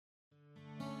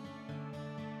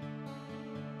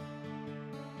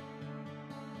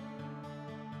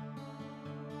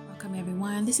Welcome,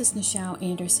 everyone. This is Nichelle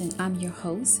Anderson. I'm your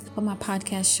host for my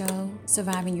podcast show,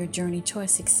 Surviving Your Journey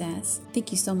Towards Success.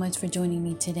 Thank you so much for joining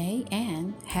me today,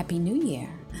 and Happy New Year.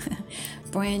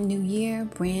 Brand new year,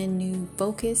 brand new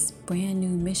focus, brand new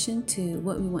mission to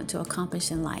what we want to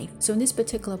accomplish in life. So in this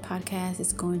particular podcast,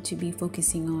 it's going to be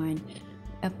focusing on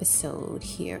episode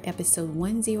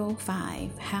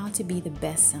 105, how to be the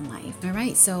best in life. All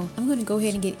right, so I'm going to go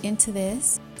ahead and get into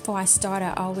this. Before I start,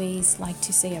 I always like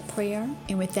to say a prayer.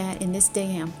 And with that, in this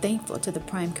day, I'm thankful to the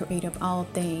prime creator of all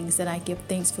things, that I give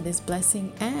thanks for this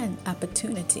blessing and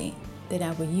opportunity, that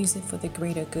I will use it for the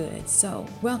greater good. So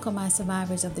welcome, my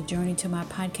survivors of the journey, to my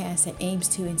podcast that aims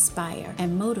to inspire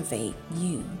and motivate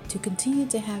you to continue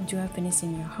to have joyfulness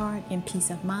in your heart and peace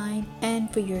of mind,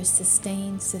 and for your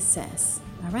sustained success.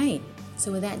 All right,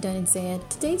 so with that done and said,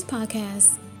 today's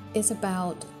podcast is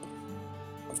about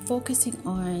focusing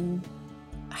on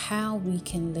how we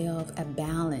can live a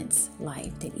balanced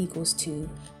life that equals to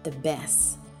the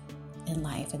best in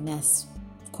life. And that's,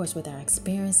 of course, with our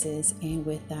experiences and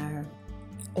with our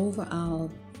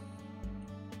overall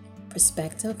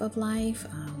perspective of life,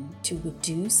 to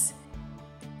reduce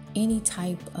any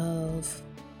type of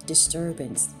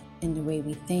disturbance in the way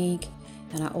we think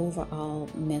and our overall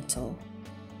mental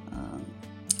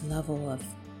level of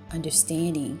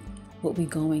understanding what we're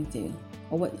going through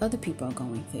or what other people are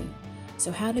going through.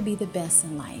 So how to be the best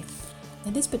in life.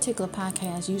 In this particular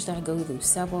podcast, usually I go through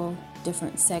several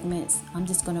different segments. I'm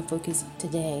just going to focus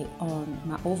today on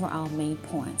my overall main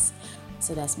points.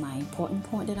 So that's my important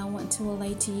point that I want to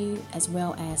relay to you, as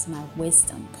well as my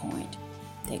wisdom point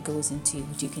that goes into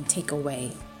what you can take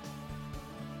away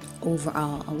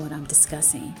overall on what I'm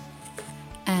discussing.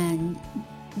 And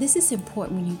this is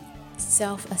important when you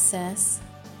self-assess.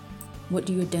 What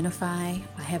do you identify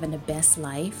by having the best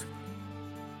life?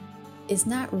 It's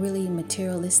not really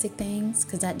materialistic things,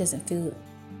 because that doesn't feel,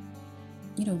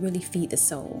 really feed the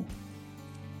soul,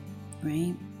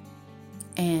 right?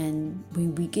 And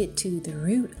when we get to the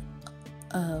root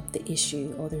of the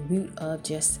issue, or the root of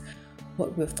just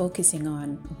what we're focusing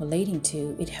on relating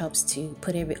to, it helps to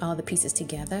put all the pieces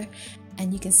together,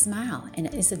 and you can smile, and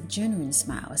it's a genuine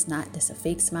smile. It's not just a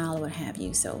fake smile or what have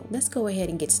you. So let's go ahead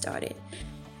and get started.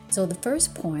 So the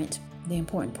first point, the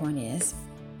important point is,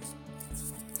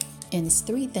 and it's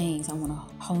three things I want to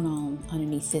hone on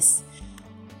underneath this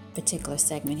particular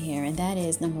segment here. And that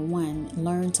is, number one,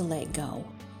 learn to let go.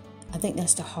 I think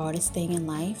that's the hardest thing in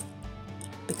life,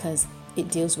 because it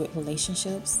deals with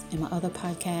relationships. In my other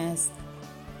podcasts,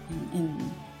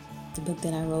 in the book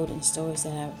that I wrote, and stories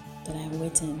that I've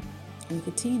written and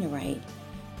continue to write,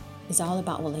 it's all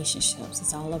about relationships.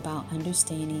 It's all about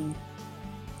understanding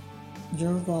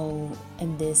your role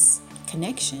in this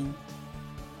connection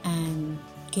and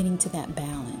getting to that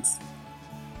balance.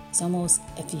 It's almost,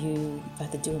 if you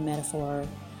have to do a metaphor,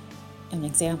 an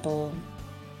example,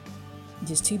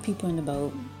 there's two people in the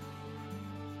boat,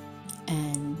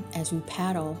 and as we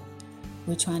paddle,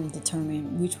 we're trying to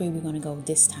determine which way we're going to go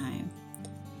this time.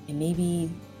 And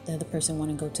maybe the other person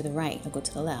want to go to the right or go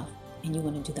to the left, and you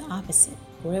want to do the opposite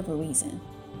for whatever reason.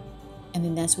 And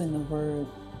then that's when the word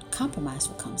compromise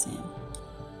comes in.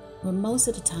 Where most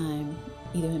of the time,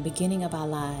 either in the beginning of our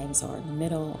lives, or in the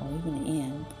middle, or even the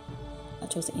end, or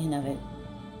towards the end of it,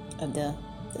 of the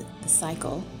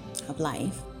cycle of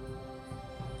life,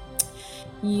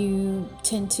 you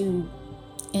tend to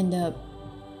end up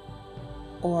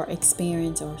or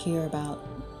experience or hear about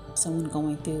someone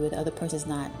going through with the other person's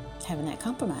not having that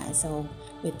compromise. So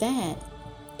with that,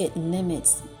 it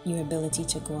limits your ability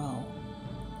to grow.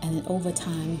 And then over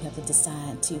time, you have to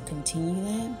decide to continue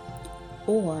that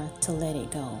or to let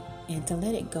it go. And to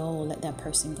let it go, or let that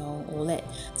person go, or let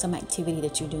some activity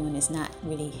that you're doing is not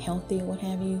really healthy or what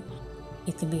have you,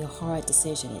 it can be a hard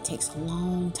decision. It takes a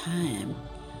long time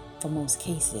for most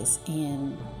cases.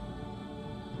 And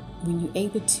when you're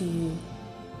able to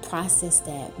process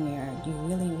that, where you're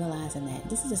really realizing that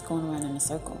this is just going around in a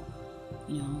circle,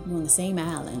 you're on the same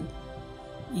island,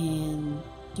 and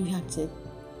you have to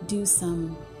do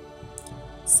some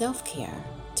self-care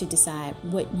to decide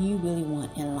what you really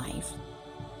want in life.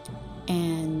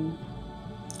 And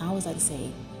I always like to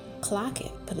say, clock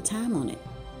it, put a time on it.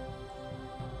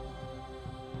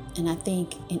 And I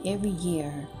think in every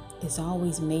year, there's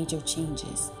always major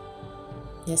changes.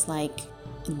 Just like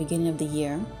in the beginning of the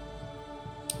year,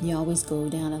 you always go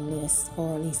down a list,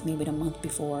 or at least maybe the month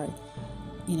before,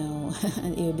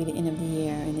 it would be the end of the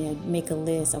year, and they'll make a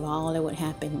list of all that would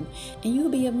happen. And you'll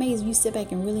be amazed. You sit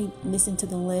back and really listen to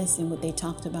the list and what they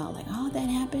talked about, like, oh, that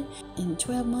happened in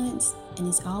 12 months. And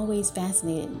it's always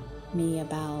fascinated me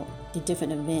about the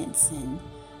different events and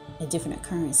the different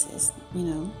occurrences,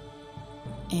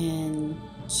 and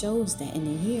shows that in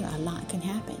a year a lot can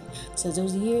happen. So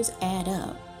those years add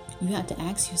up. You have to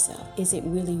ask yourself, is it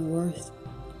really worth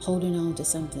holding on to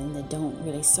something that don't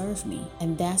really serve me?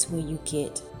 And that's where you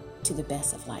get to the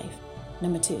best of life.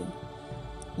 Number 2,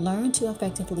 learn to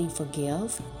effectively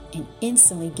forgive and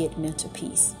instantly get mental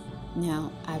peace.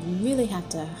 Now, I really have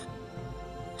to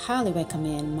highly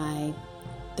recommend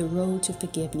The Road to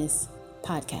Forgiveness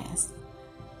podcast.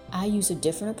 I use a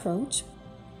different approach.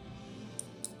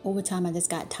 Over time, I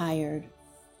just got tired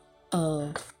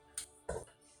of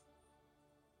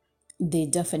the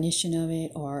definition of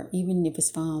it, or even if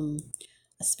it's from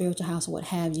a spiritual house or what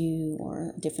have you,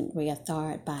 or a different way of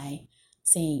thought, by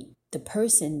saying the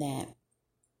person that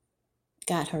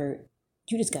got hurt,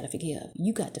 you just got to forgive.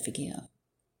 You got to forgive.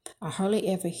 I hardly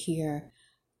ever hear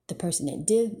the person that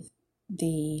did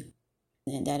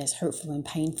and that is hurtful and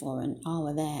painful and all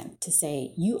of that to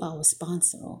say you are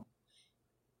responsible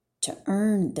to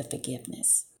earn the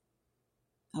forgiveness.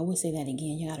 I will say that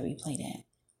again. You got to replay that.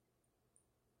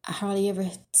 I hardly ever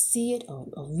see it or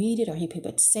read it or hear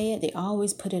people say it. They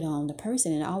always put it on the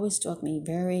person, and it always struck me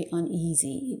very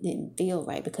uneasy. It didn't feel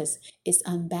right because it's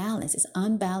unbalanced. It's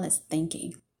unbalanced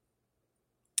thinking.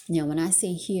 Now, when I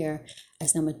say here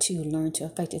as number 2, learn to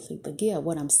effectively forgive,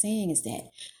 what I'm saying is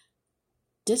that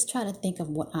just try to think of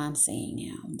what I'm saying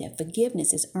now, that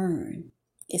forgiveness is earned.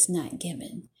 It's not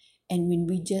given. And when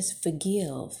we just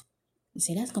forgive, you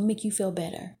say, that's going to make you feel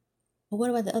better. But what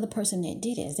about the other person that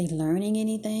did it? Is they learning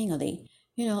anything? Are they,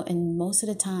 and most of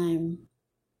the time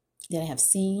that I have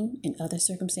seen in other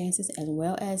circumstances, as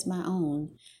well as my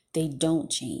own, they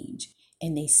don't change.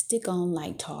 And they stick on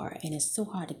like tar, and it's so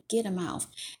hard to get them out.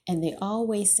 And they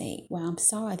always say, well, I'm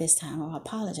sorry this time, or I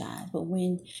apologize, but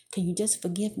can you just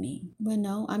forgive me? Well,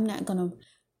 no, I'm not going to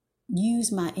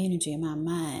use my energy and my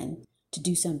mind to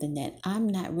do something that I'm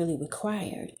not really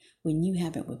required when you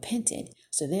haven't repented.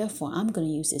 So therefore, I'm going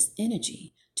to use this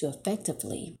energy to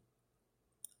effectively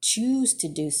choose to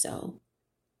do so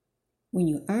when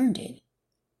you earned it,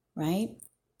 right?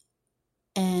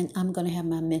 And I'm going to have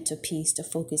my mental peace to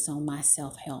focus on my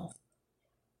self-health.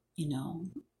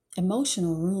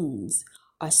 Emotional wounds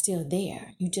are still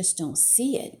there. You just don't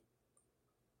see it.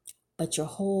 But your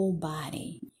whole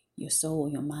body, your soul,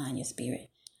 your mind, your spirit,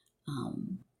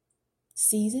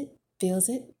 sees it, feels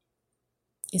it.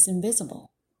 It's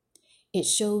invisible. It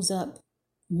shows up,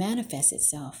 manifests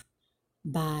itself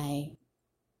by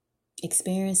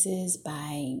experiences,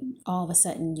 by all of a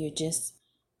sudden you're just,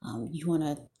 you want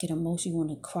to get emotional, you want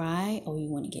to cry, or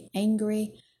you want to get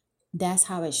angry. That's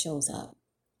how it shows up.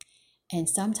 And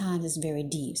sometimes it's very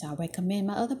deep. So I recommend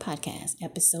my other podcast,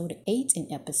 episode 8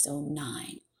 and episode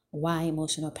 9, why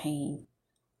emotional pain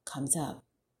comes up.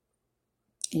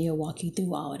 And he'll walk you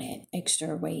through all of that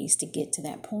extra ways to get to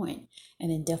that point. And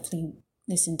then definitely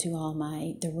listen to all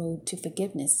The Road to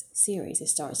Forgiveness series. It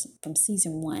starts from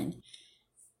season 1.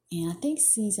 And I think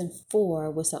season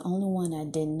 4 was the only one I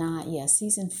did not.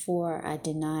 Season 4, I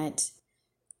did not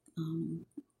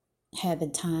have the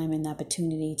time and the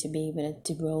opportunity to be able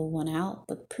to roll one out.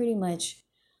 But pretty much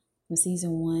from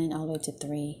season 1 all the way to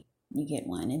 3, you get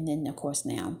one. And then, of course,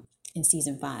 now in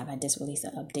season 5, I just released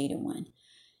an updated one.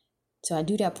 So I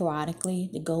do that periodically.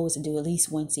 The goal is to do at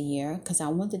least once a year because I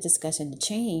want the discussion to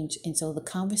change. And so the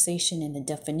conversation and the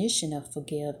definition of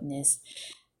forgiveness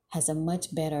has a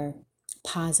much better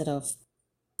positive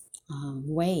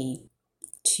way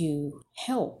to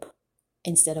help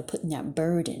instead of putting that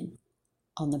burden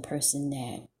on the person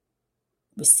that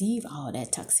received all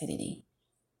that toxicity.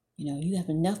 You have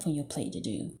enough on your plate to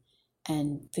do.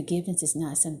 And forgiveness is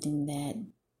not something that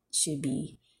should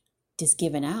be just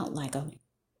given out like a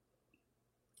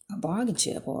bargain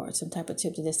chip or some type of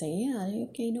chip to just say, yeah,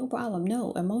 okay, no problem.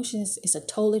 No, emotions is a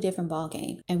totally different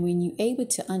ballgame. And when you're able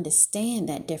to understand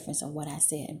that difference of what I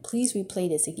said, and please replay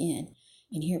this again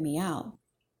and hear me out.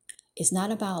 It's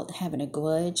not about having a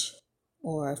grudge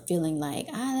or feeling like,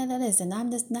 listen,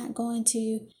 I'm just not going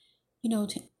to,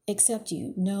 to accept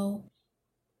you. No,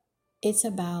 it's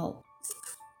about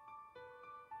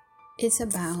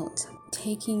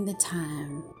taking the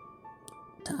time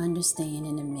to understand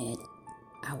and admit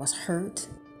I was hurt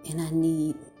and I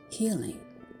need healing.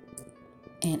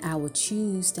 And I would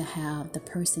choose to have the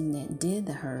person that did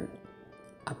the hurt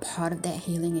a part of that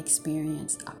healing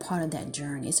experience, a part of that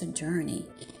journey. It's a journey.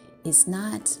 It's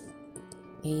not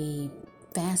a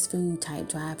fast food type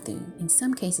drive-through. In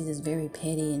some cases, it's very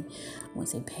petty, and I won't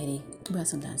say petty, but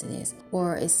sometimes it is.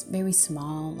 Or it's very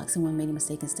small, like someone made a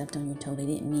mistake and stepped on your toe. They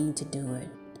didn't mean to do it.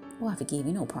 Oh, I forgive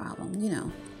you, no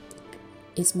problem,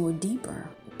 It's more deeper.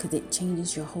 because it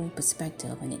changes your whole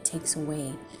perspective and it takes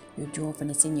away your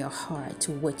joyfulness in your heart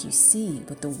to what you see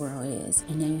what the world is.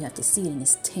 And now you have to see it in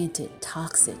this tinted,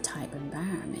 toxic type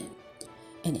environment.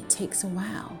 And it takes a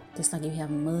while, just like you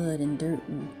have mud and dirt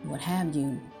and what have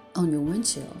you on your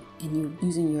windshield, and you're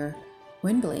using your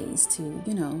wind blades to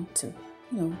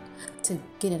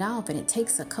get it off, and it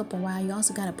takes a couple while. You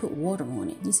also got to put water on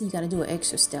it. You see, you got to do an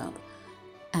extra step.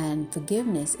 And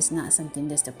forgiveness is not something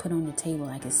just to put on the table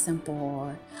like it's simple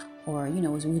or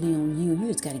it's really on you. You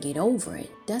just got to get over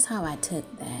it. That's how I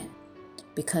took that,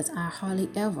 because I hardly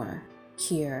ever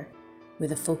hear where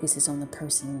the focus is on the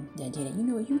person that did it.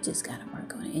 You just got to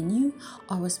work on it. And you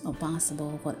are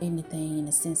responsible for anything in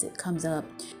the sense it comes up.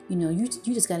 You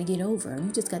just got to get over it.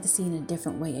 You just got to see it in a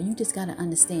different way. And you just got to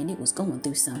understand it was going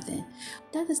through something.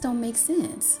 That just don't make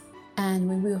sense. And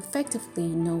when we effectively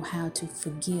know how to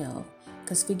forgive,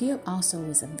 because forgive also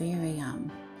is a very,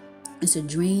 it's a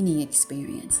draining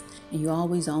experience. And you're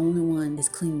always the only one that's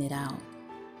cleaned it out.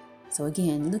 So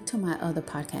again, look to my other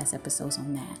podcast episodes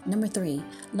on that. Number 3,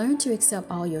 learn to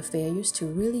accept all your failures to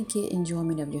really get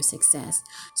enjoyment of your success.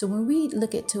 So when we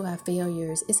look at our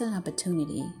failures, it's an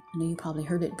opportunity. I know you probably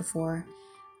heard it before,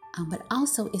 but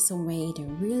also it's a way to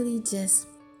really just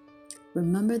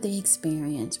remember the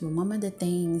experience, remember the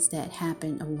things that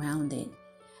happened around it,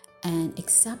 and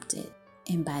accept it.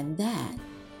 And by that,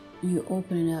 you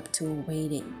open it up to a way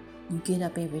that you get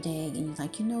up every day and you're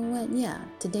like, you know what? Yeah,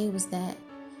 today was that.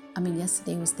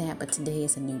 Yesterday was that, but today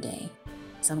is a new day.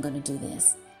 So I'm going to do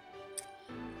this.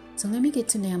 So let me get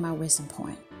to now my wisdom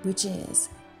point, which is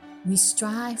we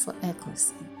strive for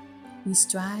excellence. We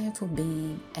strive for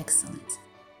being excellent.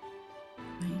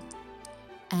 Right?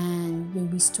 And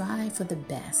when we strive for the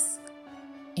best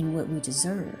in what we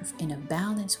deserve in a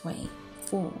balanced way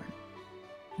forward,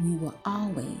 we will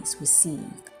always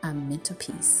receive our mental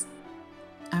peace.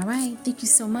 All right. Thank you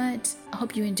so much. I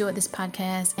hope you enjoyed this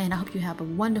podcast, and I hope you have a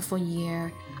wonderful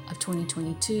year of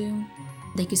 2022.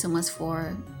 Thank you so much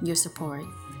for your support.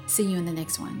 See you in the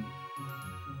next one.